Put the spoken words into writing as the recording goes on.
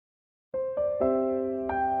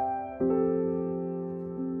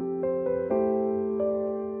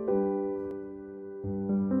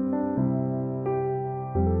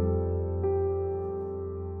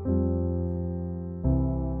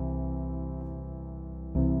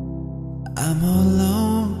I'm all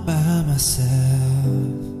alone by myself.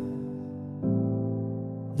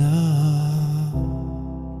 No,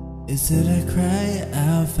 is it I cry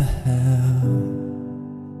out for help?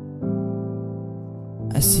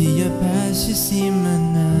 I see your past, you see my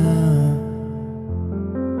now.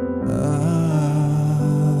 Oh,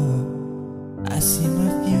 I see my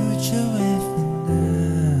future with you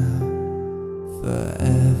now.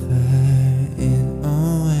 Forever and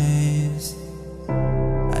always.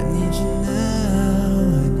 I need you now,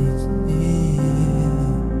 I need you near.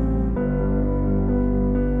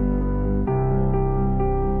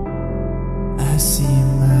 I see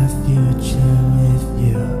my future with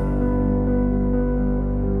you.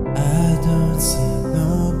 I don't see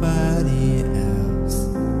nobody else.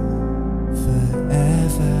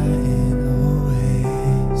 Forever and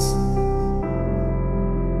always.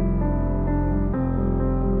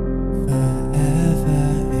 Forever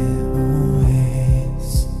and always.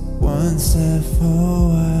 One step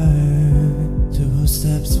forward, two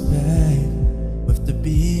steps back. With the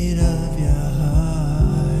beat of your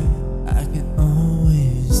heart, I can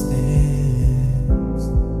always dance.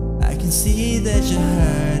 I can see that you're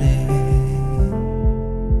hurting.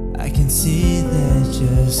 I can see that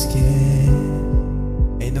you're scared.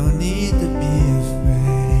 Ain't no need to be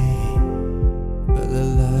afraid. For the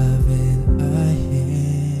love in our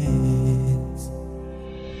hands.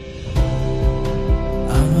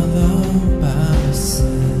 I'm alone by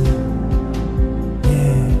myself.